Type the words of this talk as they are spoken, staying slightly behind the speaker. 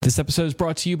This episode is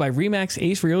brought to you by RE/MAX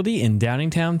Ace Realty in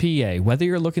Downingtown, PA. Whether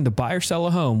you're looking to buy or sell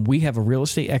a home, we have a real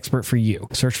estate expert for you.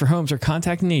 Search for homes or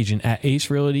contact an agent at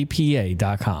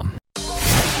acerealtypa.com.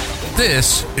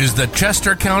 This is the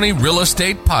Chester County Real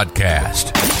Estate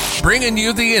Podcast, bringing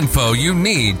you the info you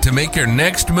need to make your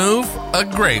next move a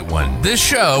great one. This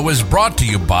show is brought to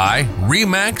you by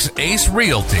RE/MAX Ace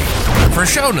Realty. For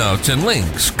show notes and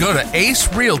links, go to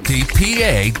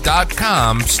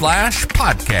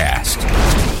acerealtypa.com/podcast.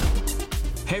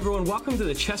 Hey everyone, welcome to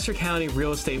the Chester County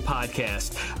Real Estate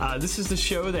Podcast. This is the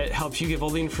show that helps you give all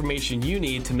the information you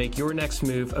need to make your next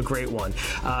move a great one.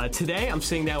 Today, I'm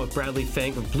sitting down with Bradley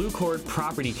Fink of Blue Cord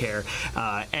Property Care,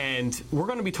 and we're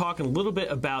going to be talking a little bit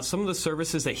about some of the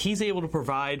services that he's able to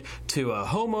provide to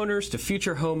homeowners, to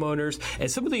future homeowners,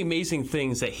 and some of the amazing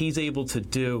things that he's able to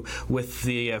do with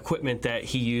the equipment that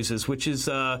he uses, which is,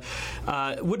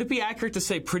 would it be accurate to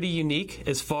say pretty unique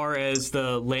as far as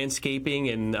the landscaping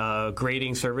and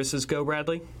grading services go,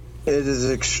 Bradley? It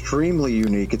is extremely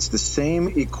unique. It's the same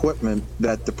equipment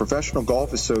that the Professional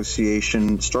Golf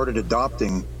Association started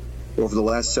adopting over the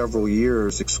last several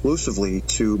years exclusively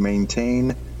to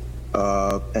maintain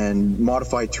and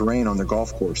modify terrain on their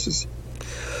golf courses.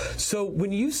 So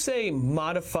when you say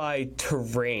modified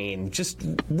terrain, just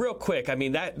real quick, I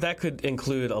mean, that could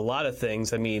include a lot of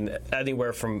things. I mean,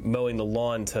 anywhere from mowing the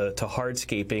lawn to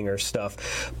hardscaping or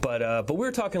stuff. But we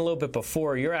were talking a little bit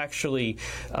before. You're actually,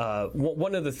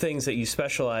 one of the things that you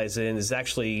specialize in is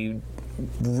actually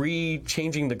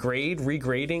changing the grade,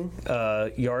 regrading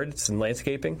yards and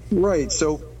landscaping. Right.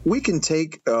 So we can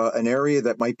take an area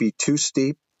that might be too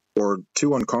steep or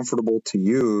too uncomfortable to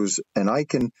use, and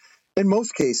in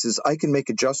most cases, I can make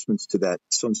adjustments to that.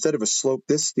 So instead of a slope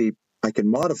this steep, I can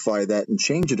modify that and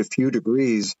change it a few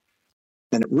degrees,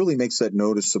 and it really makes that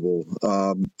noticeable.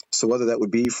 So whether that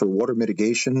would be for water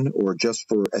mitigation or just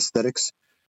for aesthetics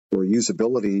or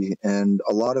usability, and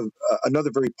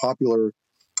another very popular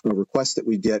request that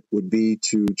we get would be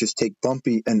to just take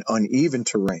bumpy and uneven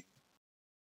terrain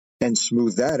and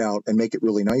smooth that out and make it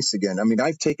really nice again. I mean,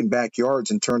 I've taken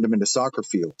backyards and turned them into soccer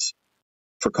fields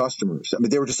for customers. I mean,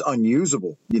 they were just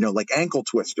unusable, like ankle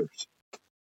twisters.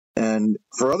 And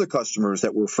for other customers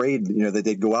that were afraid, that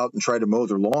they'd go out and try to mow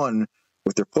their lawn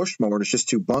with their push mower and it's just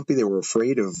too bumpy, they were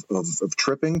afraid of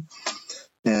tripping.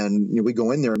 And we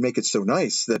go in there and make it so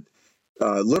nice that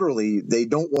literally they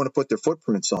don't want to put their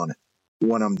footprints on it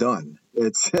when I'm done.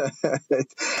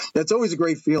 That's always a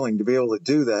great feeling to be able to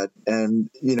do that.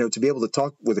 And, to be able to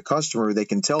talk with a customer, they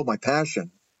can tell my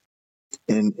passion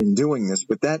in doing this.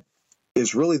 But that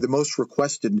is really the most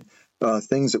requested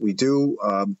things that we do.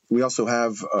 We also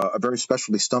have a very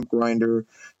specialty stump grinder,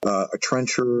 a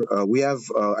trencher. We have,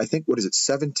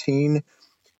 17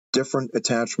 different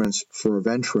attachments for a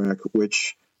Ventrac,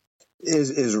 which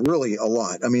is really a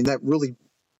lot. I mean, the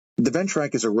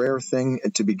Ventrac is a rare thing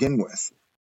to begin with.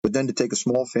 But then to take a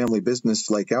small family business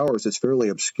like ours, it's fairly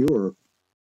obscure,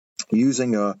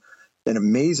 using an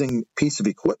amazing piece of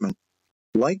equipment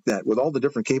like that with all the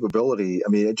different capability. I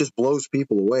mean, it just blows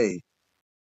people away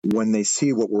when they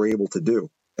see what we're able to do.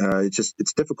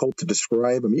 It's difficult to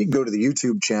describe. I mean, you can go to the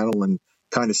YouTube channel and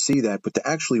kind of see that, but to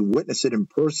actually witness it in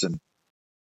person,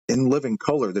 in living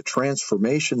color, the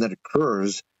transformation that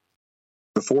occurs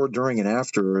before, during, and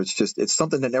after, it's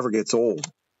something that never gets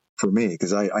old for me,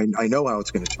 because I know how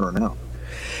it's going to turn out.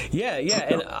 Yeah.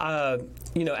 And,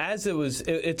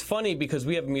 it's funny because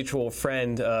we have a mutual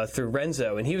friend through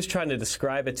Renzo, and he was trying to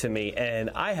describe it to me, and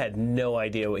I had no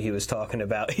idea what he was talking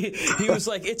about. He was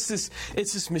like, it's this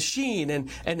machine, and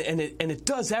it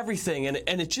does everything,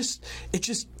 and it just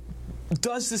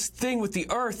does this thing with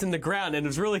the earth and the ground, and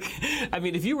it's really, I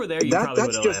mean, if you were there, probably would have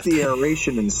laughed. That's just the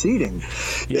aeration and seeding.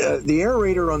 Yeah. The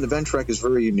aerator on the Ventrac is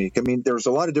very unique. I mean, there's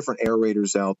a lot of different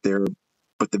aerators out there,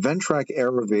 but the Ventrac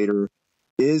aerator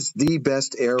is the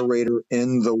best aerator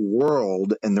in the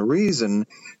world. And the reason,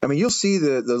 I mean, you'll see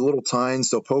the little tines,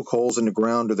 they'll poke holes in the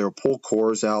ground or they'll pull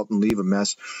cores out and leave a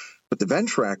mess. But the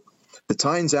Ventrac, the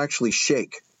tines actually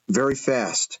shake very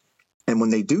fast. And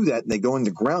when they do that and they go in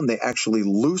the ground, they actually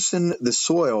loosen the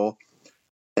soil.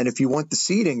 And if you want the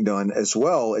seeding done as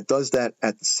well, it does that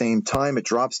at the same time. It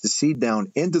drops the seed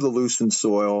down into the loosened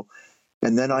soil.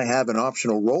 And then I have an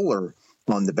optional roller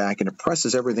on the back, and it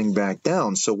presses everything back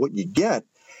down. So what you get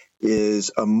is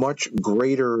a much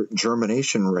greater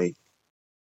germination rate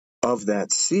of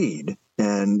that seed.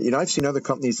 And, I've seen other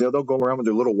companies, they'll go around with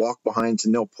their little walk behinds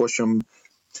and they'll push them,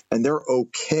 and they're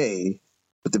okay.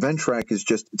 But the Ventrac is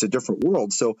it's a different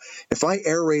world. So if I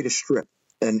aerate a strip,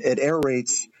 and it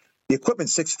aerates, the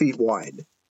equipment's 6 feet wide,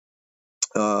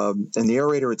 and the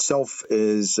aerator itself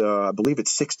is, I believe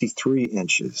it's 63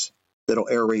 inches. that'll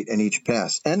aerate in each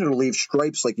pass. And it'll leave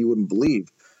stripes like you wouldn't believe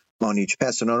on each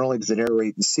pass. So not only does it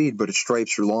aerate in seed, but it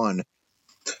stripes your lawn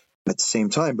at the same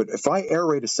time. But if I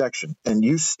aerate a section and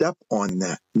you step on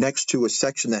that next to a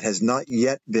section that has not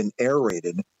yet been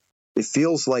aerated, it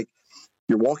feels like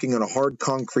you're walking on a hard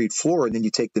concrete floor, and then you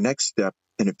take the next step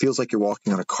and it feels like you're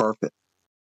walking on a carpet.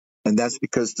 And that's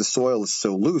because the soil is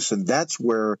so loose. And that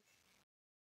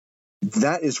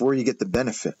is where you get the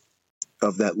benefit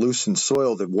of that loosened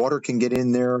soil. The water can get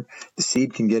in there, the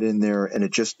seed can get in there, and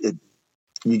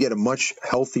you get a much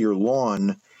healthier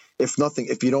lawn, if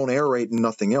you don't aerate and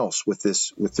nothing else with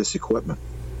this equipment.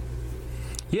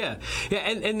 Yeah,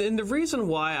 and the reason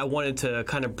why I wanted to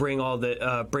kind of bring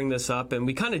this up, and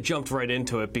we kind of jumped right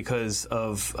into it because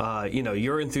of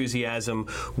your enthusiasm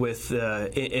with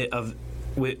the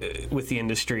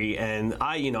industry, and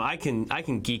I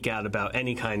can geek out about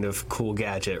any kind of cool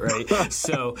gadget, right?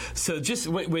 so just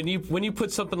when you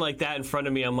put something like that in front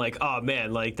of me, I'm like, oh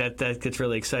man, like that gets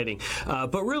really exciting.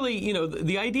 But really,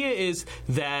 the idea is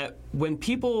that when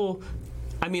people,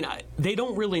 they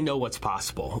don't really know what's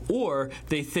possible, or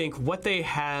they think what they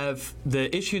have,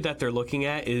 the issue that they're looking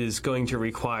at is going to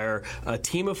require a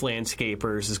team of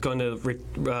landscapers, is going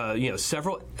to,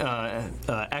 several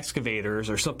excavators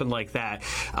or something like that.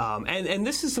 And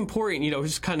this is important,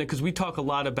 just kind of because we talk a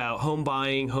lot about home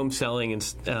buying, home selling,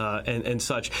 and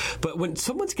such. But when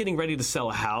someone's getting ready to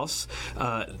sell a house,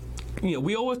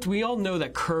 we all know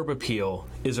that curb appeal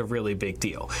is a really big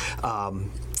deal.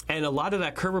 And a lot of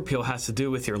that curb appeal has to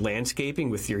do with your landscaping,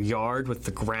 with your yard, with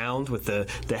the ground, with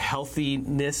the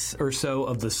healthiness or so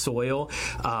of the soil.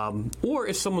 Or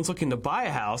if someone's looking to buy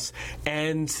a house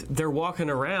and they're walking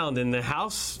around and the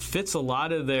house fits a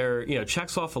lot of their,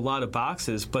 checks off a lot of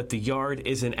boxes, but the yard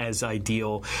isn't as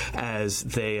ideal as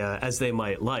they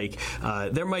might like.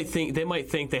 They might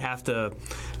think they have to,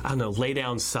 lay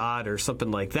down sod or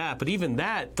something like that. But even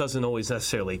that doesn't always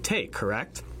necessarily take,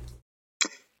 correct?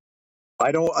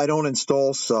 I don't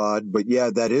install sod, but yeah,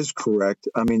 that is correct.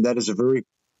 That is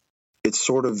it's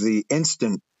sort of the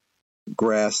instant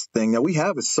grass thing. Now, we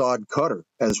have a sod cutter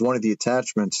as one of the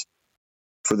attachments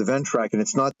for the Ventrac, and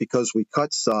it's not because we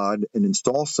cut sod and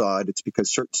install sod. It's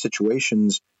because certain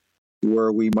situations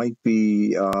where we might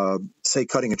be, say,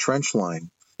 cutting a trench line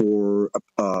for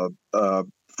a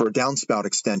downspout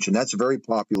extension. That's a very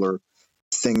popular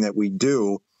thing that we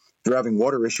do. If you're having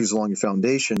water issues along your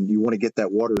foundation, you want to get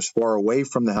that water as far away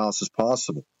from the house as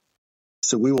possible.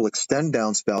 So we will extend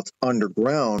downspouts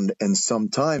underground, and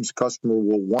sometimes the customer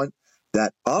will want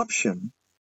that option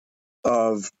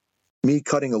of me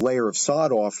cutting a layer of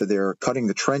sod off of there, cutting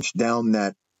the trench down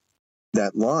that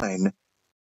line,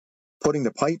 putting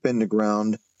the pipe in the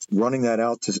ground, running that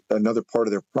out to another part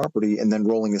of their property, and then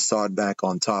rolling the sod back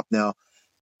on top. Now,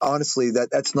 honestly,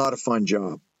 that's not a fun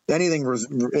job. Anything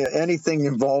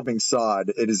involving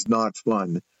sod, it is not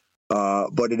fun,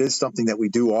 but it is something that we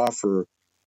do offer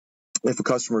if a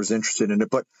customer is interested in it.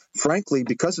 But frankly,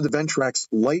 because of the Ventrac's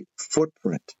light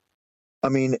footprint,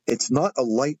 it's not a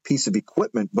light piece of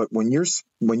equipment, but when you're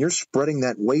spreading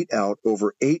that weight out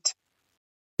over 8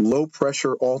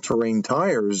 low-pressure all-terrain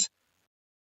tires,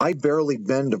 I barely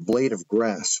bend a blade of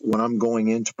grass when I'm going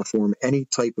in to perform any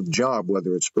type of job,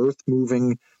 whether it's earth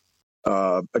moving,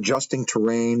 adjusting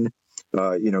terrain,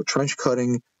 trench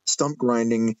cutting, stump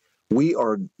grinding.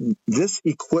 This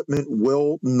equipment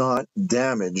will not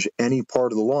damage any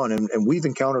part of the lawn. And we've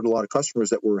encountered a lot of customers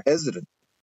that were hesitant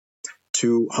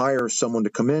to hire someone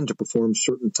to come in to perform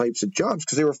certain types of jobs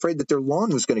because they were afraid that their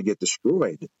lawn was going to get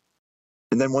destroyed.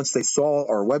 And then once they saw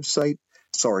our website,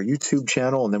 saw our YouTube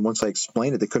channel, and then once I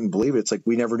explained it, they couldn't believe it. It's like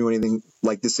we never knew anything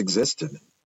like this existed.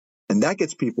 And that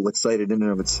gets people excited in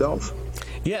and of itself.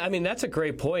 Yeah, that's a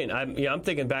great point. I'm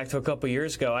thinking back to a couple of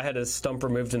years ago. I had a stump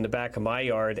removed in the back of my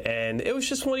yard, and it was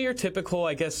just one of your typical,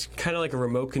 I guess, kind of like a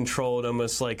remote controlled,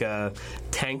 almost like a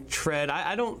tank tread.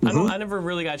 I never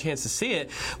really got a chance to see it,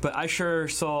 but I sure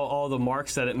saw all the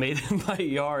marks that it made in my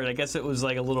yard. I guess it was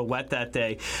like a little wet that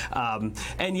day.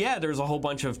 And yeah, there's a whole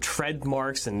bunch of tread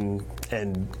marks and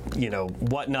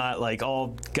whatnot, like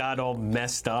all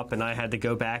messed up, and I had to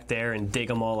go back there and dig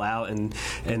them all out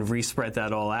and respread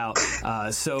that all out.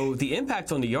 So the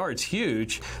impact on the yard's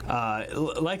huge.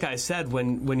 Like I said,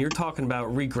 when you're talking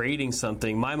about regrading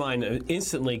something, my mind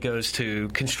instantly goes to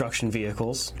construction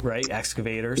vehicles, right?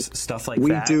 Excavators, stuff like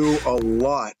that. We do a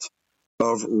lot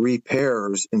of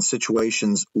repairs in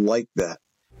situations like that.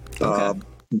 Okay.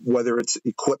 Whether it's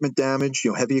equipment damage,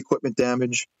 heavy equipment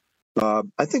damage.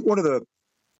 I think one of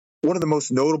the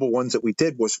most notable ones that we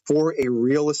did was for a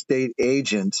real estate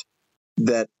agent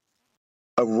that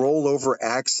a rollover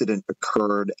accident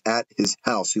occurred at his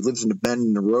house. He lives in a bend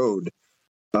in the road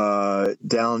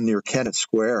down near Kennett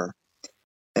Square.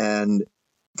 And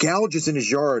gouges in his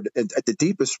yard at the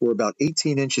deepest were about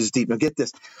 18 inches deep. Now get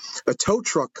this, a tow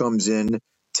truck comes in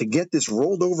to get this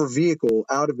rolled over vehicle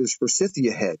out of his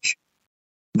forsythia hedge.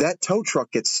 That tow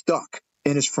truck gets stuck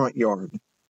in his front yard.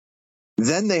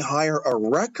 Then they hire a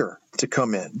wrecker to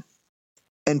come in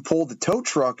and pull the tow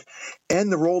truck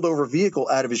and the rolled over vehicle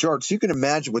out of his yard. So you can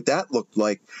imagine what that looked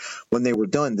like when they were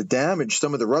done. The damage,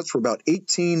 some of the ruts were about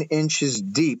 18 inches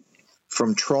deep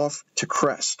from trough to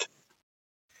crest.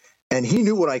 And he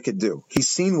knew what I could do. He's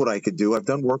seen what I could do. I've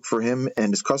done work for him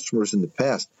and his customers in the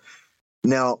past.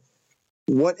 Now,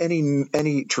 what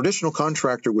any traditional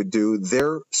contractor would do,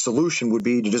 their solution would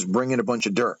be to just bring in a bunch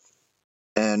of dirt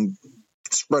and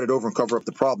spread it over and cover up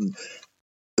the problem.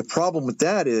 The problem with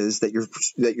that is that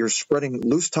you're spreading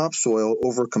loose topsoil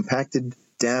over a compacted,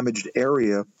 damaged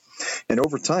area, and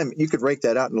over time you could rake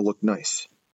that out and it'll look nice.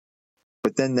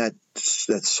 But then that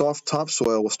soft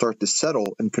topsoil will start to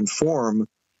settle and conform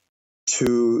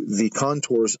to the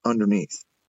contours underneath.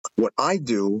 What I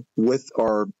do with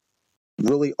our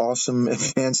really awesome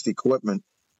advanced equipment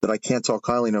that I can't talk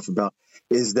highly enough about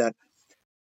is that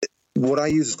what I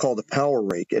use is called a power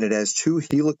rake, and it has two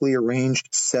helically arranged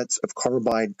sets of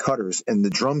carbide cutters, and the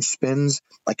drum spins.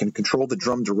 I can control the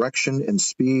drum direction and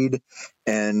speed,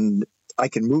 and I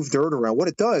can move dirt around. What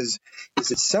it does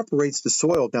is it separates the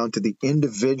soil down to the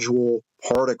individual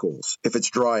particles if it's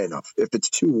dry enough. If it's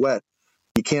too wet,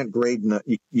 you can't grade.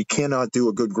 You cannot do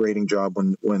a good grading job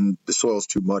when the soil is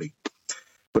too muddy.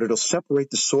 But it'll separate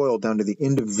the soil down to the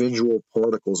individual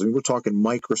particles. I mean, we're talking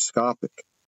microscopic.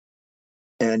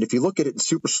 And if you look at it in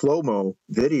super slow-mo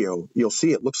video, you'll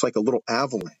see it looks like a little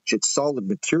avalanche. It's solid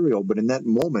material, but in that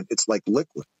moment, it's like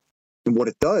liquid. And what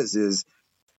it does is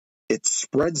it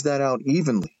spreads that out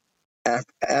evenly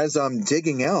as I'm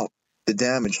digging out the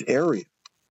damaged area.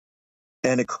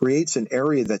 And it creates an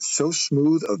area that's so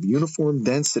smooth of uniform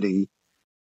density.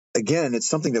 Again, it's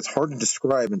something that's hard to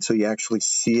describe until you actually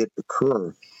see it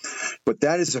occur. But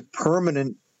that is a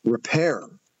permanent repair,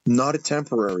 not a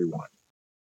temporary one.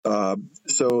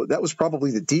 So that was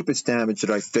probably the deepest damage that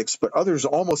I fixed, but others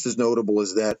almost as notable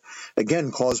as that,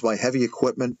 again, caused by heavy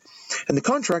equipment. And the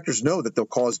contractors know that they'll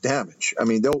cause damage. I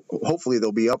mean, hopefully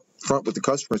they'll be up front with the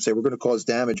customer and say, we're going to cause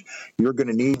damage. You're going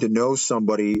to need to know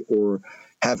somebody or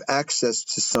have access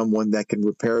to someone that can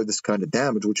repair this kind of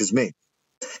damage, which is me.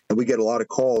 And we get a lot of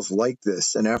calls like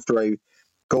this. And after I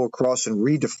go across and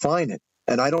redefine it,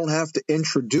 and I don't have to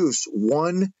introduce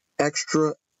one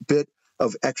extra bit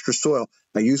of extra soil,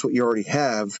 I use what you already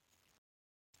have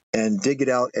and dig it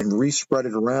out and respread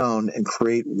it around and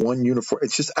create one uniform.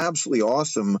 It's just absolutely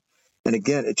awesome. And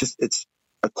again, it's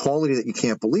a quality that you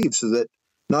can't believe, so that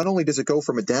not only does it go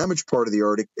from a damaged part of the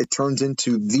yard, it turns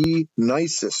into the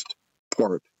nicest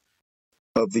part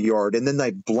of the yard. And then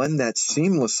I blend that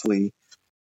seamlessly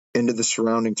into the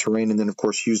surrounding terrain. And then, of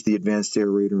course, use the advanced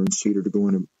aerator and seeder to go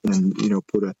in and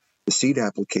put a seed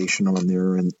application on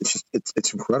there. And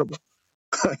it's incredible.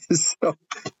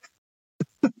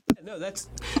 No, that's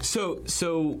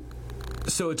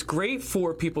so it's great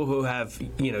for people who have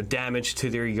damage to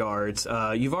their yards.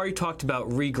 You've already talked about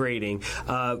regrading.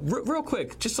 Real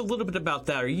quick, just a little bit about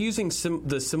that. Are you using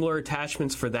the similar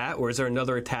attachments for that, or is there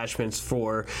another attachments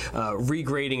for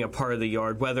regrading a part of the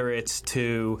yard? Whether it's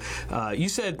to you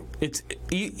said it's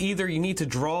either you need to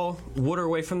draw water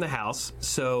away from the house.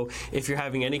 So if you're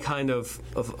having any kind of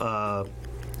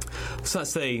let's not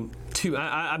say too.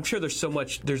 I'm sure there's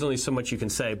only so much you can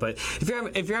say. But if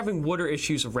you're having water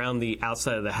issues around the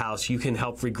outside of the house, you can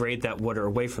help regrade that water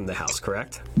away from the house.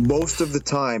 Correct? Most of the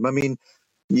time. I mean,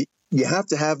 you have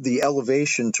to have the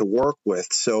elevation to work with.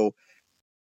 So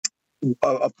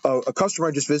a customer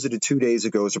I just visited 2 days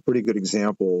ago is a pretty good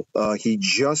example. He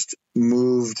just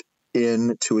moved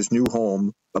into his new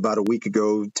home about a week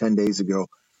ago, 10 days ago.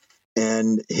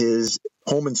 And his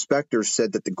home inspector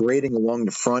said that the grading along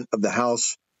the front of the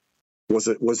house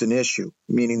was an issue,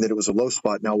 meaning that it was a low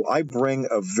spot. Now, I bring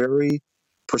a very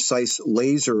precise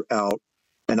laser out,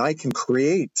 and I can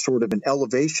create sort of an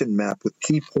elevation map with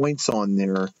key points on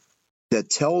there that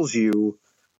tells you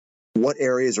what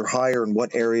areas are higher and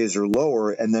what areas are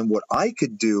lower, and then what I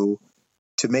could do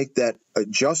to make that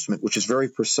adjustment, which is very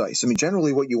precise. I mean,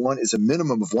 generally what you want is a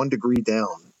minimum of 1 degree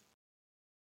down.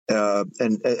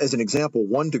 And as an example,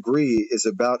 1 degree is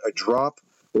about a drop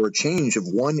or a change of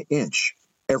 1 inch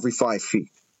every 5 feet.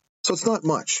 So it's not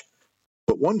much,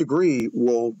 but 1 degree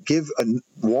will give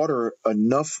water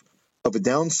enough of a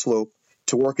downslope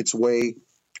to work its way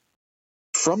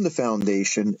from the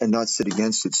foundation and not sit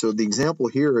against it. So the example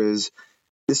here is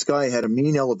this guy had a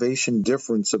mean elevation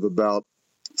difference of about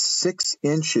 6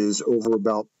 inches over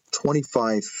about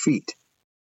 25 feet.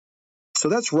 So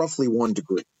that's roughly 1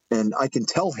 degree. And I can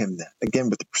tell him that, again,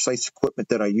 with the precise equipment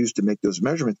that I use to make those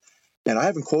measurements. And I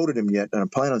haven't quoted him yet, and I'm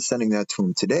planning on sending that to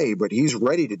him today, but he's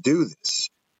ready to do this.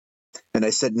 And I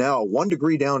said, now, 1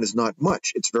 degree down is not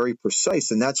much. It's very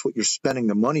precise, and that's what you're spending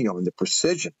the money on, the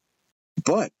precision.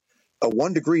 But a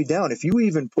 1 degree down, if you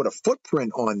even put a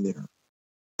footprint on there,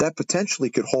 that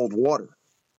potentially could hold water.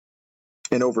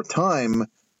 And over time,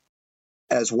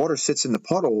 as water sits in the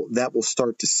puddle, that will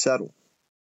start to settle.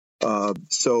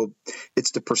 So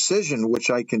it's the precision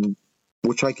which I can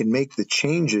make the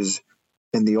changes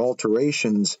and the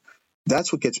alterations.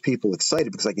 That's what gets people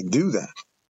excited, because I can do that.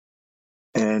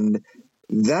 And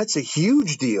that's a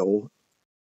huge deal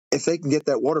if they can get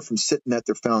that water from sitting at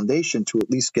their foundation to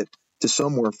at least get to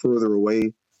somewhere further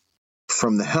away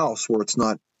from the house where it's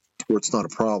not a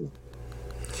problem.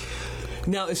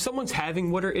 Now, if someone's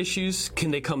having water issues,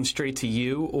 can they come straight to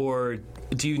you, or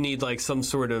do you need like some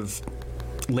sort of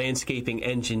landscaping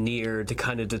engineer to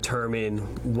kind of determine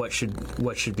what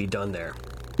should be done there?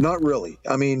 Not really.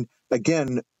 I mean,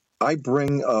 again, I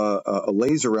bring a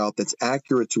laser out that's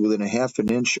accurate to within a half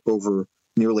an inch over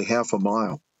nearly half a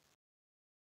mile,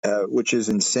 which is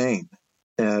insane.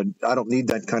 And I don't need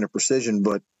that kind of precision,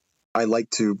 but I like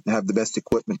to have the best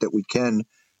equipment that we can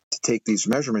to take these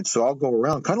measurements. So I'll go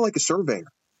around kind of like a surveyor.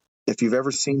 If you've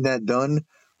ever seen that done,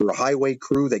 or a highway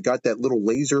crew, they got that little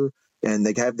laser and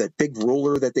they have that big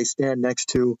ruler that they stand next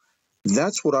to.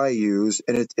 That's what I use,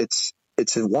 and it's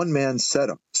a one-man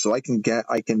setup. So I can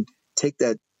take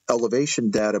that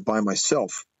elevation data by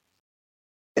myself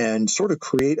and sort of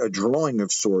create a drawing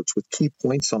of sorts with key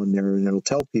points on there, and it'll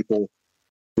tell people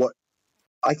what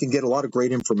I can get a lot of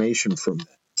great information from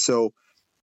that. So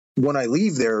when I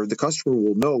leave there, the customer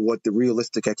will know what the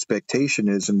realistic expectation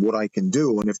is and what I can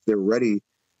do, and if they're ready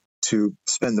to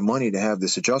spend the money to have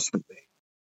this adjustment made.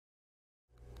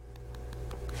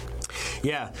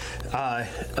 Yeah,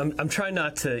 I'm trying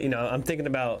not to. I'm thinking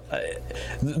about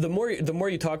the more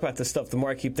you talk about this stuff, the more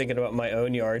I keep thinking about my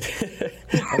own yard.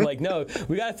 I'm like, no,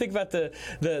 we got to think about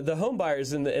the home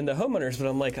buyers and the homeowners. But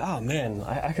I'm like, oh man,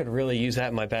 I could really use that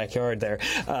in my backyard there.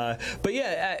 But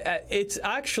yeah, it's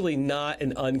actually not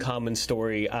an uncommon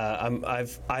story.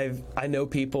 I know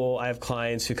people. I have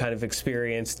clients who kind of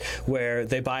experienced where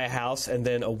they buy a house and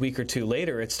then a week or two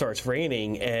later it starts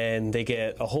raining and they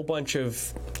get a whole bunch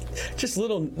of just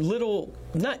little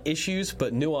not issues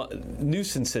but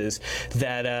nuisances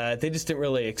that they just didn't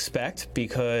really expect,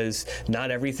 because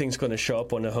not everything's going to show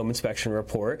up on a home inspection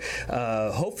report.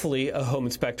 Hopefully a home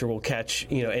inspector will catch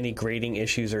any grading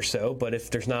issues or so, but if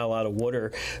there's not a lot of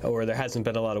water or there hasn't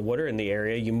been a lot of water in the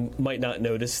area, you might not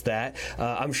notice that.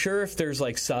 I'm sure if there's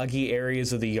like soggy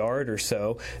areas of the yard or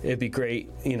so, it'd be great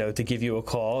to give you a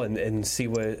call and see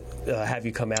what have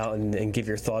you come out and give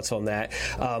your thoughts on that.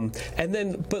 And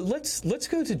then but let's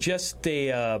go to just a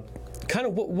kind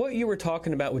of what you were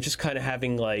talking about, which is kind of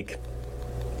having like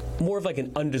more of like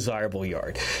an undesirable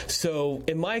yard. So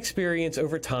in my experience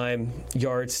over time,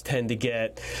 yards tend to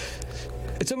get,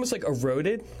 it's almost like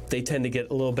eroded. They tend to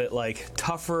get a little bit like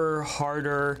tougher,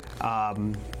 harder,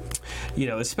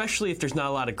 especially if there's not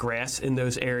a lot of grass in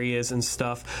those areas and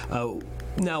stuff.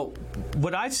 Now,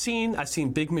 what I've seen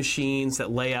big machines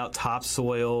that lay out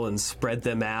topsoil and spread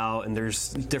them out, and there's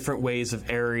different ways of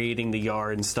aerating the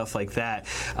yard and stuff like that.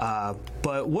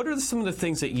 But what are some of the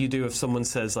things that you do if someone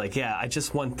says, like, yeah, I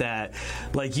just want that,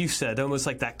 like you said, almost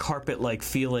like that carpet-like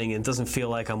feeling, and doesn't feel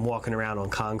like I'm walking around on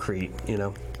concrete,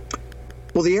 Well,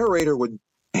 the aerator would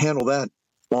handle that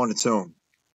on its own,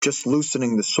 just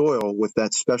loosening the soil with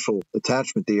that special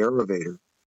attachment, the aerator.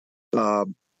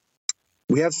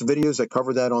 We have some videos that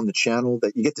cover that on the channel,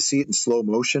 that you get to see it in slow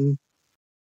motion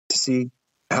to see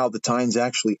how the tines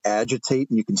actually agitate,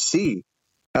 and you can see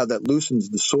how that loosens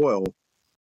the soil.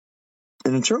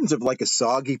 And in terms of like a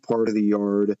soggy part of the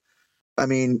yard, I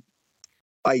mean,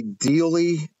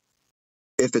 ideally,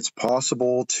 if it's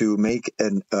possible to make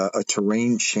a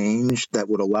terrain change that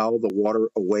would allow the water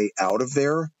a way out of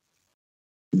there,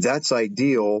 that's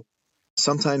ideal.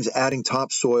 Sometimes adding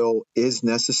topsoil is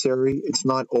necessary. It's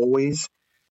not always.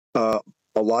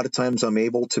 A lot of times I'm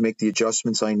able to make the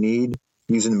adjustments I need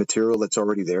using the material that's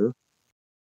already there.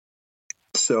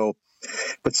 So,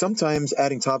 but sometimes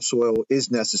adding topsoil is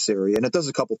necessary, and it does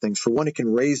a couple things. For one, it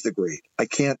can raise the grade.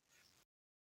 The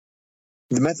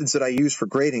methods that I use for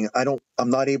grading, I'm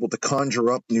not able to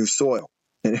conjure up new soil,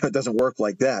 and it doesn't work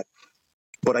like that.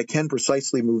 But I can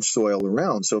precisely move soil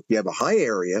around. So if you have a high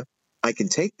area, I can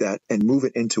take that and move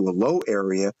it into a low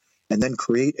area, and then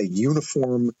create a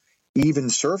uniform, even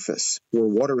surface where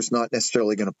water is not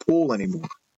necessarily going to pool anymore.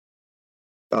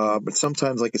 But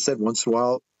sometimes, like I said, once in a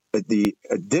while, the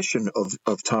addition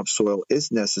of topsoil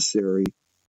is necessary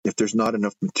if there's not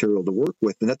enough material to work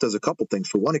with. And that does a couple things.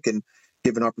 For one, it can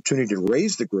give an opportunity to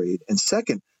raise the grade. And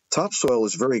second, topsoil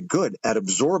is very good at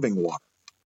absorbing water,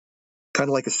 kind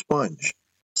of like a sponge.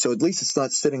 So at least it's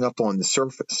not sitting up on the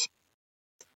surface.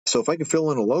 So if I can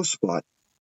fill in a low spot,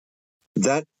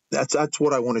 that's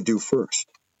what I want to do first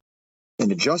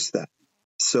and adjust that.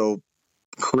 So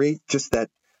create just that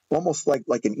almost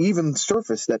like an even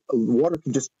surface that water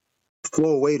can just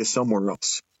flow away to somewhere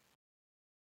else.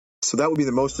 So that would be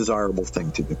the most desirable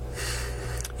thing to do.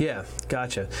 Yeah,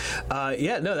 gotcha.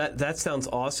 That sounds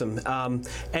awesome. And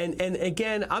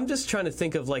again, I'm just trying to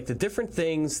think of like the different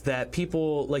things that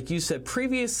people, like you said,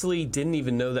 previously didn't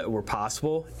even know that were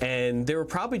possible, and they were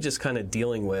probably just kind of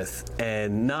dealing with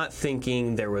and not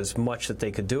thinking there was much that they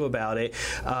could do about it.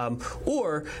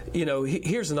 Or,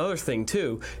 here's another thing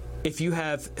too. If you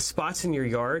have spots in your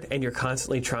yard and you're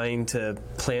constantly trying to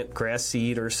plant grass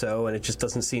seed or so and it just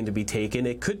doesn't seem to be taken,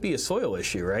 it could be a soil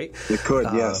issue, right? It could,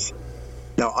 yes.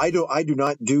 Now, I do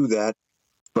not do that,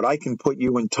 but I can put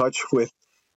you in touch with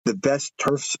the best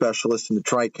turf specialist in the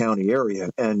Tri-County area,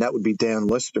 and that would be Dan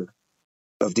Lister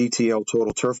of DTL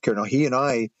Total Turf Care. Now, he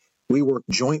and we work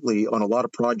jointly on a lot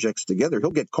of projects together.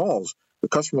 He'll get calls. The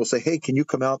customer will say, hey, can you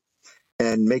come out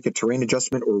and make a terrain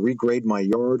adjustment or regrade my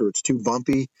yard, or it's too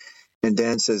bumpy? And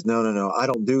Dan says, no, I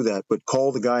don't do that, but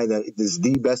call the guy that is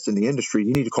the best in the industry.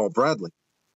 You need to call Bradley.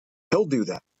 He'll do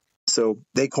that. So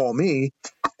they call me,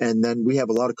 and then we have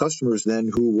a lot of customers then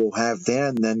who will have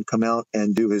Dan then come out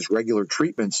and do his regular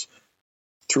treatments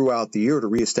throughout the year to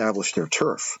reestablish their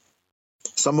turf.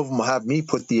 Some of them will have me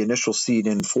put the initial seed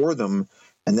in for them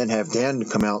and then have Dan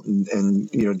come out and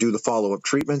do the follow-up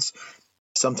treatments.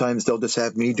 Sometimes they'll just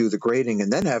have me do the grading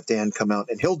and then have Dan come out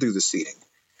and he'll do the seeding.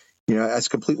 That's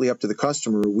completely up to the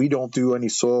customer. We don't do any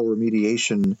soil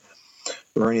remediation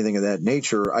or anything of that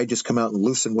nature. I just come out and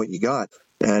loosen what you got.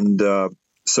 And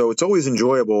so it's always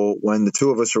enjoyable when the two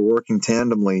of us are working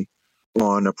tandemly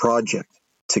on a project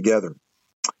together.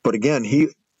 But again,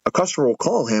 a customer will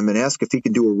call him and ask if he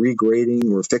can do a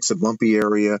regrading or fix a bumpy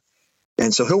area.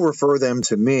 And so he'll refer them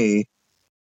to me.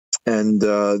 And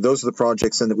those are the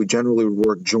projects then that we generally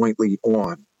work jointly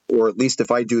on. Or at least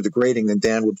if I do the grading, then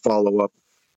Dan would follow up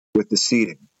with the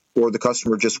seeding. Or the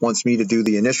customer just wants me to do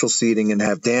the initial seeding and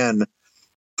have Dan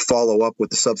follow up with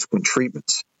the subsequent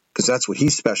treatments, because that's what he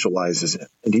specializes in.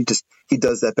 And he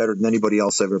does that better than anybody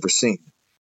else I've ever seen.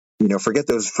 Forget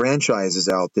those franchises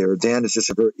out there. Dan is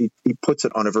just he puts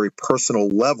it on a very personal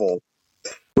level,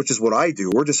 which is what I do.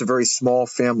 We're just a very small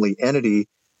family entity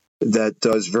that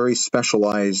does very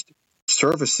specialized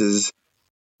services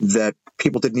that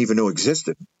people didn't even know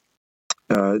existed.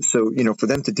 So, for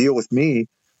them to deal with me,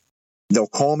 they'll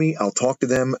call me, I'll talk to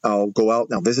them, I'll go out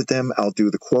and I'll visit them, I'll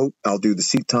do the quote, I'll do the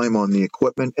seat time on the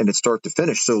equipment, and it's start to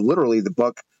finish. So literally the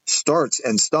buck starts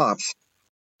and stops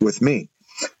with me.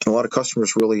 And a lot of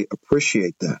customers really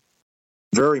appreciate that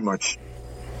very much.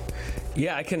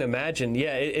 Yeah, I can imagine.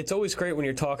 Yeah, it's always great when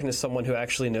you're talking to someone who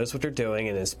actually knows what they're doing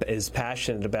and is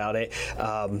passionate about it.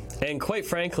 And quite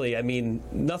frankly, I mean,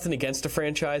 nothing against the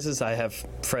franchises. I have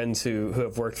friends who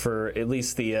have worked for at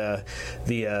least the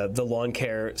lawn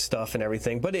care stuff and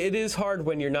everything. But it is hard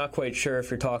when you're not quite sure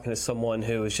if you're talking to someone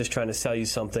who is just trying to sell you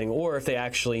something, or if they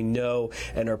actually know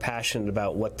and are passionate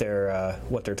about what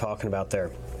they're talking about there.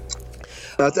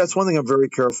 That's one thing I'm very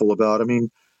careful about. I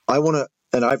mean,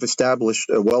 and I've established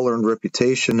a well-earned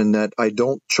reputation in that I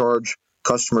don't charge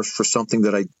customers for something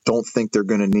that I don't think they're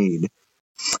going to need.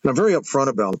 And I'm very upfront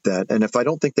about that. And if I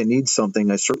don't think they need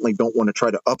something, I certainly don't want to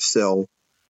try to upsell.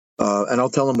 And I'll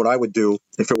tell them what I would do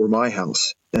if it were my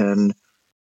house. And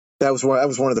that was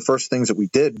one of the first things that we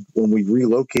did when we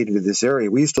relocated to this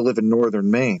area. We used to live in northern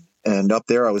Maine. And up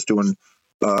there I was doing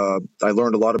I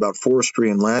learned a lot about forestry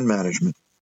and land management,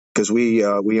 because we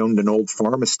owned an old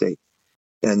farm estate.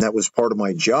 And that was part of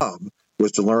my job,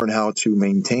 was to learn how to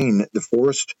maintain the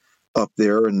forest up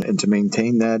there and to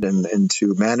maintain that and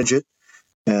to manage it.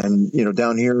 And,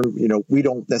 down here, we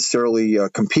don't necessarily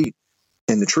compete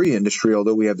in the tree industry,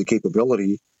 although we have the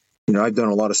capability. I've done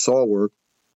a lot of saw work,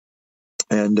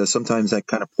 and sometimes that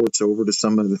kind of ports over to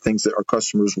some of the things that our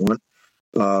customers want.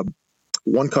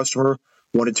 One customer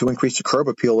wanted to increase the curb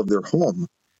appeal of their home.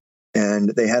 And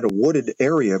they had a wooded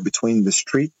area between the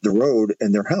street, the road,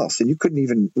 and their house. And you couldn't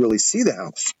even really see the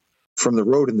house from the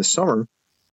road in the summer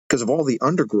because of all the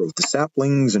undergrowth, the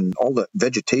saplings and all the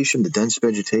vegetation, the dense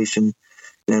vegetation.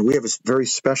 And we have a very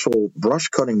special brush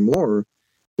cutting mower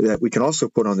that we can also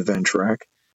put on the Ventrac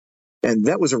And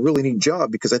that was a really neat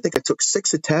job because I think I took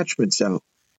 6 attachments out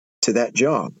to that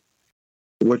job,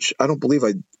 which I don't believe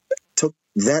I took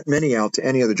that many out to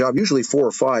any other job, usually 4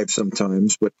 or 5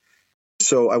 sometimes. But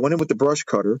so I went in with the brush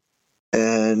cutter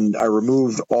and I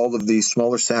removed all of the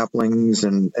smaller saplings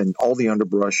and all the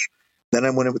underbrush. Then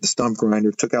I went in with the stump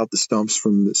grinder, took out the stumps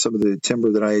from some of the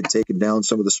timber that I had taken down,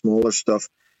 some of the smaller stuff,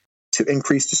 to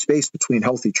increase the space between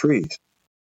healthy trees.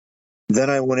 Then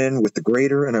I went in with the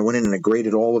grader and I went in and I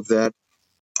graded all of that,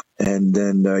 and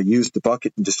then used the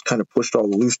bucket and just kind of pushed all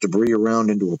the loose debris around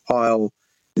into a pile,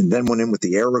 and then went in with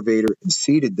the aerator and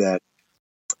seeded that.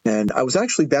 And I was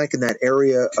actually back in that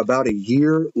area about a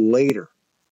year later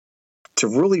to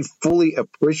really fully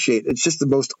appreciate. It's just the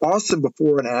most awesome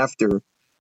before and after,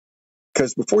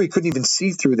 because before you couldn't even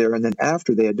see through there, and then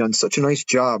after they had done such a nice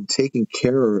job taking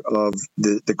care of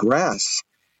the grass.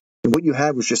 And what you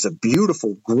had was just a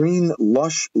beautiful green,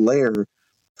 lush layer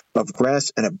of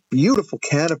grass and a beautiful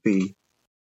canopy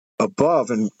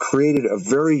above, and created a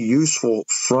very useful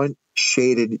front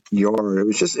shaded yard. It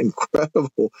was just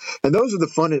incredible. And those are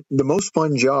the most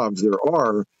fun jobs there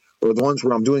are the ones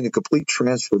where I'm doing a complete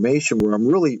transformation, where I'm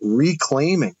really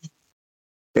reclaiming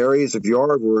areas of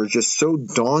yard where it's just so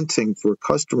daunting for a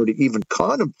customer to even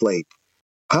contemplate.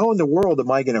 How in the world am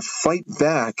I going to fight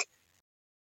back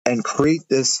and create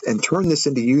this and turn this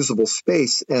into usable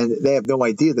space? And they have no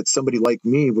idea that somebody like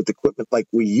me with equipment like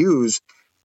we use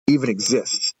even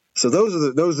exists. So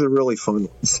those are really fun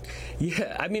ones.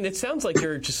 Yeah, I mean, it sounds like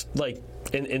you're just like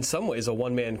in some ways a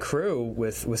one-man crew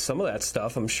with some of that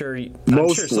stuff. I'm sure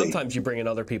sometimes you bring in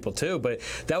other people too, but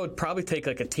that would probably take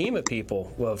like a team of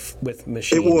people with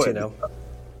machines. It would. You know,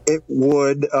 it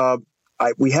would.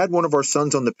 We had one of our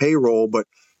sons on the payroll, but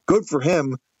good for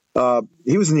him.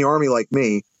 He was in the Army like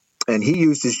me, and he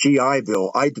used his GI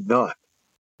Bill. I did not.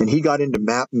 And he got into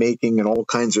map making and all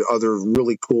kinds of other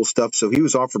really cool stuff. So he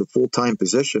was offered a full-time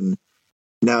position.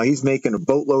 Now he's making a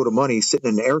boatload of money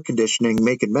sitting in air conditioning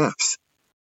making maps.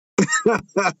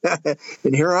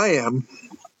 And here I am,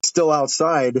 still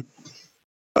outside.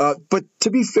 But to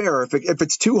be fair, if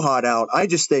it's too hot out, I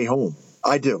just stay home.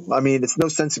 I do. I mean, it's no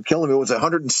sense of killing me. It was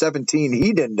 117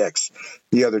 heat index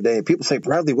the other day. People say,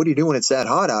 Bradley, what do you do when it's that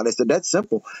hot out? I said, that's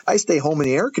simple. I stay home in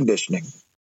the air conditioning.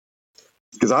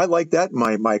 Because I like that.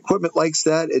 My equipment likes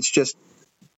that. It's just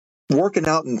working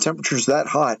out in temperatures that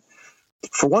hot.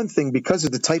 For one thing, because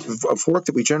of the type of work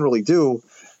that we generally do,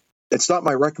 it's not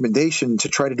my recommendation to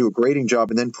try to do a grading job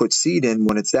and then put seed in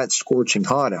when it's that scorching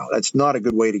hot out. That's not a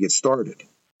good way to get started.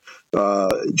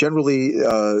 Generally,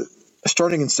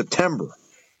 starting in September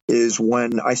is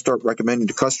when I start recommending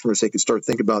to customers they can start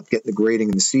thinking about getting the grading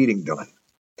and the seeding done.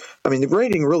 I mean, the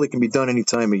grading really can be done any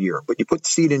time of year, but you put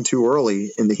seed in too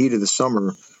early in the heat of the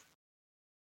summer,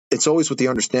 it's always with the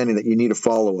understanding that you need a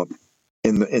follow-up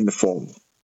in the fall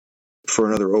for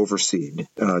another overseed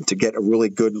to get a really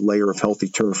good layer of healthy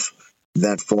turf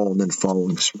that fall and then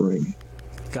following spring.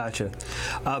 Gotcha.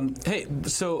 Hey,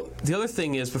 so the other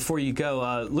thing is, before you go,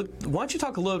 why don't you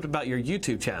talk a little bit about your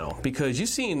YouTube channel? Because you've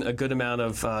seen a good amount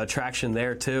of traction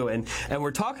there, too. And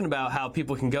we're talking about how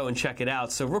people can go and check it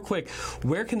out. So real quick,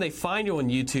 where can they find you on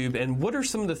YouTube? And what are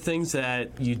some of the things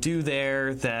that you do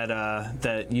there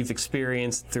that you've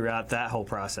experienced throughout that whole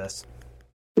process?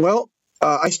 Well,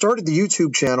 I started the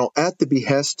YouTube channel at the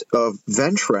behest of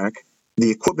Ventrac, the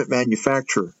equipment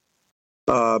manufacturer.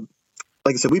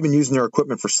 Like I said, we've been using their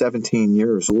equipment for 17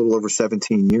 years, a little over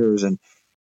 17 years. And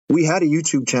we had a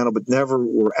YouTube channel, but never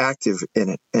were active in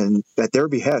it. And at their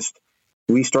behest,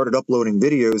 we started uploading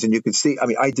videos. And you can see, I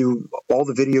mean, I do all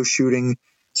the video shooting.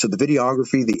 So the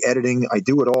videography, the editing, I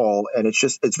do it all. And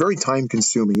it's very time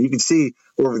consuming. You can see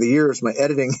over the years, my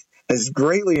editing has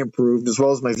greatly improved as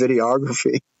well as my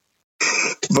videography.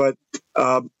 But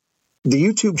the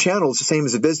YouTube channel is the same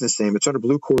as a business name. It's under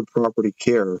Blue Cord Property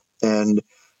Care. And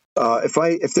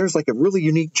if there's like a really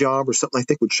unique job or something I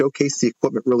think would showcase the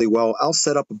equipment really well, I'll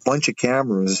set up a bunch of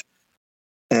cameras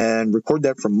and record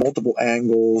that from multiple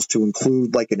angles to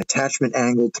include like an attachment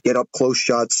angle to get up close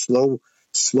shots, slow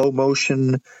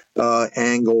motion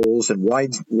angles and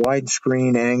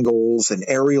widescreen angles and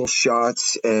aerial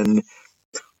shots and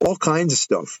all kinds of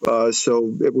stuff.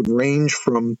 So it would range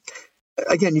from,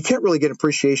 again, you can't really get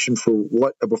appreciation for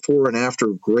what a before and after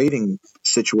grading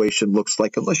situation looks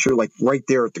like unless you're like right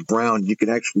there at the ground. You can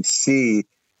actually see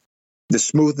the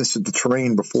smoothness of the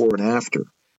terrain before and after.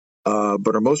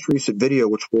 But our most recent video,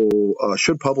 which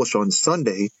should publish on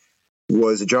Sunday,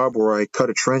 was a job where I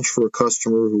cut a trench for a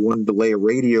customer who wanted to lay a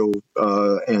radio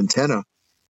antenna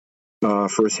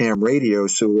for his ham radio.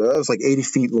 So that was like 80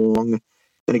 feet long.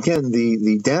 And again,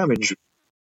 the damage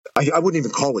I wouldn't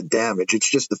even call it damage. It's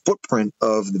just the footprint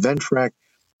of the Ventrac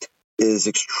is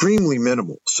extremely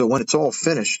minimal. So when it's all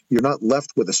finished, you're not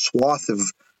left with a swath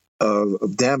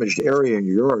of damaged area in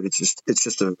your yard. It's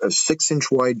just a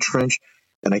 6-inch wide trench,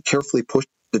 and I carefully push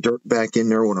the dirt back in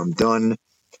there when I'm done.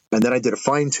 And then I did a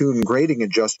fine-tuned grading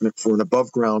adjustment for an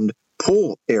above-ground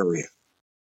pool area.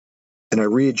 And I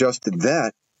readjusted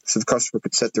that so the customer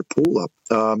could set their pool up.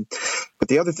 But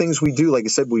the other things we do, like I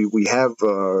said, we have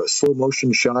slow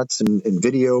motion shots and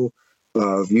video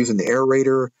of using the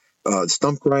aerator,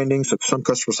 stump grinding. So some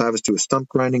customers have us do a stump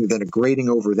grinding, then a grading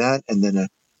over that, and then a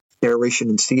aeration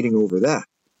and seeding over that.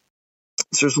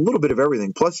 So there's a little bit of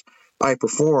everything. Plus, I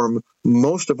perform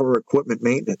most of our equipment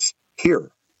maintenance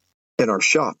here in our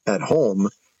shop at home.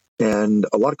 And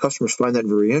a lot of customers find that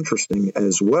very interesting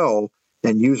as well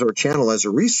and use our channel as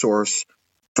a resource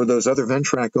for those other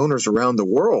Ventrac owners around the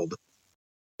world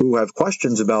who have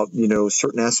questions about,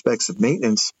 certain aspects of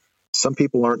maintenance. Some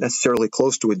people aren't necessarily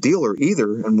close to a dealer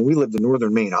either. And when we lived in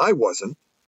northern Maine, I wasn't,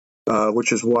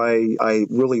 which is why I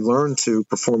really learned to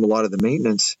perform a lot of the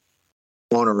maintenance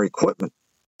on our equipment.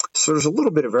 So there's a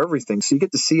little bit of everything. So you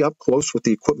get to see up close what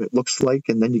the equipment looks like,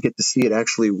 and then you get to see it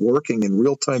actually working in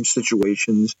real-time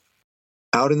situations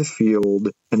out in the field.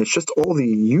 And it's just all the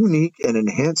unique and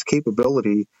enhanced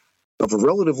capability of a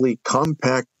relatively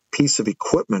compact piece of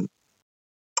equipment.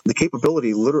 The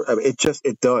capability,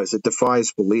 it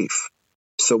defies belief.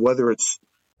 So whether it's,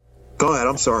 go ahead,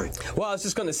 I'm sorry. Well, I was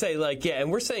just going to say,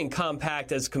 and we're saying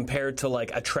compact as compared to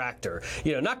like a tractor,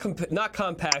 not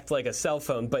compact like a cell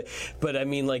phone, but I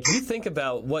mean, like you think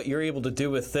about what you're able to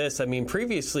do with this. I mean,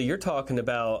 previously you're talking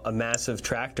about a massive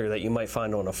tractor that you might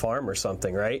find on a farm or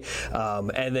something, right?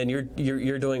 And then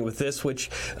you're doing with this,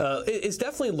 which is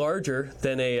definitely larger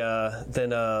than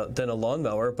a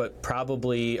lawnmower, but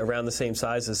probably around the same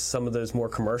size as some of those more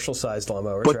commercial sized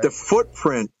lawnmowers. But right? the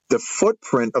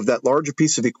footprint of that larger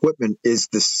piece of equipment is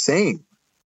the same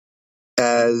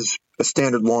as a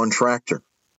standard lawn tractor.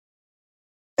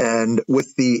 And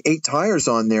with the 8 tires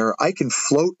on there, I can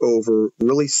float over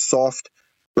really soft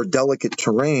or delicate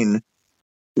terrain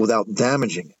without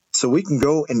damaging it. So we can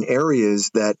go in areas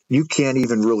that you can't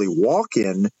even really walk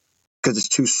in because it's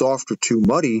too soft or too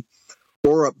muddy,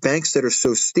 or up banks that are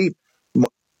so steep.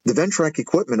 The Ventrac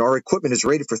equipment, our equipment is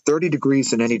rated for 30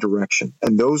 degrees in any direction.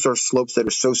 And those are slopes that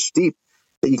are so steep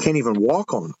that you can't even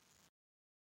walk on them.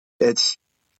 That's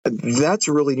a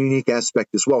really unique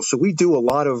aspect as well. So we do a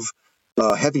lot of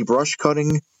heavy brush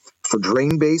cutting for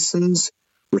drain basins,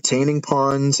 retaining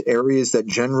ponds, areas that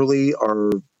generally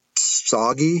are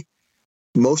soggy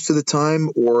most of the time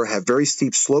or have very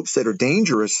steep slopes that are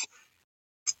dangerous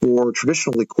for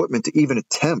traditional equipment to even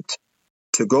attempt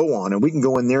to go on, and we can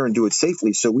go in there and do it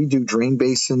safely. So we do drain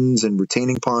basins and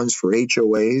retaining ponds for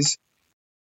HOAs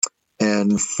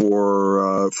and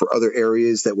for other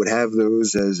areas that would have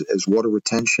those as water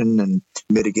retention and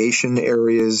mitigation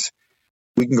areas.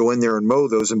 We can go in there and mow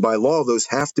those, and by law, those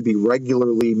have to be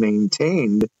regularly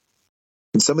maintained.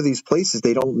 In some of these places,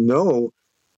 they don't know,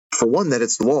 for one, that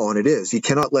it's the law, and it is. You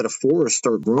cannot let a forest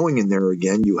start growing in there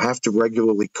again. You have to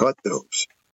regularly cut those.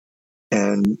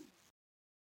 And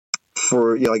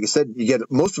for, like I said, you get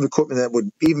most of the equipment that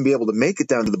would even be able to make it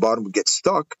down to the bottom would get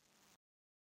stuck,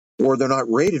 or they're not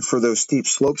rated for those steep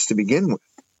slopes to begin with.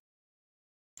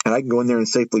 And I can go in there and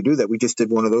safely do that. We just did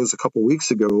one of those a couple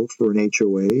weeks ago for an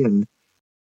HOA. And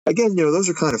again, those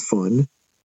are kind of fun.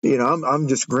 I'm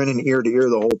just grinning ear to ear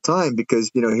the whole time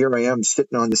because, here I am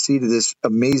sitting on the seat of this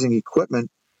amazing equipment,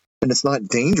 and it's not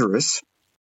dangerous,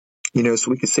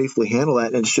 so we can safely handle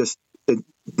that. And it's just,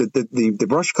 the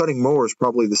brush cutting mower is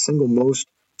probably the single most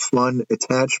fun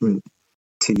attachment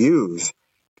to use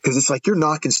because it's like you're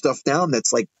knocking stuff down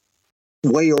that's like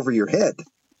way over your head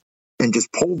and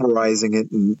just pulverizing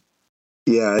it. And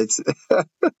yeah, it's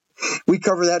we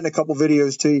cover that in a couple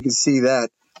videos too. You can see that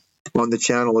on the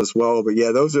channel as well. But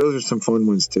yeah, those are some fun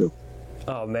ones too.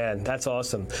 Oh man, that's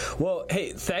awesome. Well,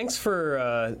 hey, thanks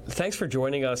for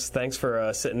joining us. Thanks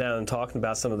for sitting down and talking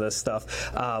about some of this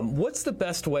stuff. What's the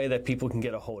best way that people can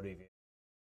get a hold of you?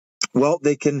 Well,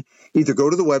 they can either go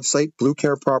to the website,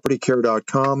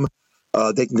 bluecarepropertycare.com.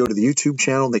 They can go to the YouTube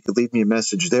channel. They can leave me a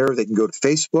message there. They can go to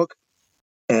Facebook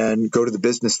and go to the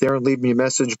business there and leave me a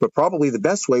message. But probably the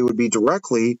best way would be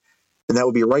directly, and that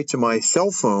would be right to my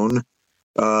cell phone.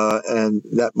 And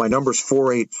that my number is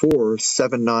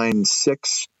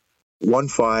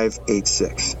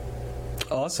 484-796-1586.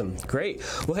 Awesome. Great.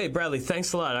 Well, hey, Bradley,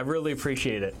 thanks a lot. I really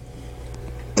appreciate it.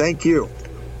 Thank you.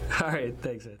 All right.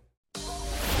 Thanks, Ed.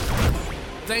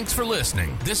 Thanks for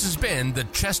listening. This has been the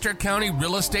Chester County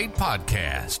Real Estate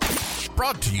Podcast,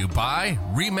 brought to you by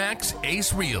RE/MAX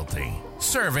Ace Realty.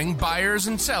 serving buyers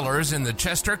and sellers in the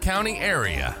Chester County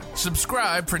area.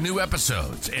 Subscribe for new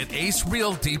episodes at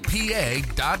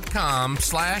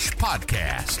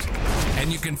acerealtypa.com/podcast.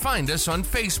 And you can find us on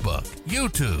Facebook,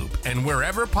 YouTube, and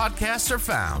wherever podcasts are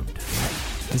found.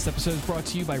 This episode is brought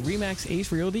to you by RE/MAX Ace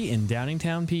Realty in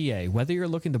Downingtown, PA. Whether you're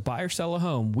looking to buy or sell a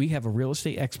home, we have a real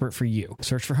estate expert for you.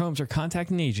 Search for homes or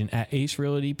contact an agent at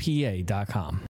acerealtypa.com.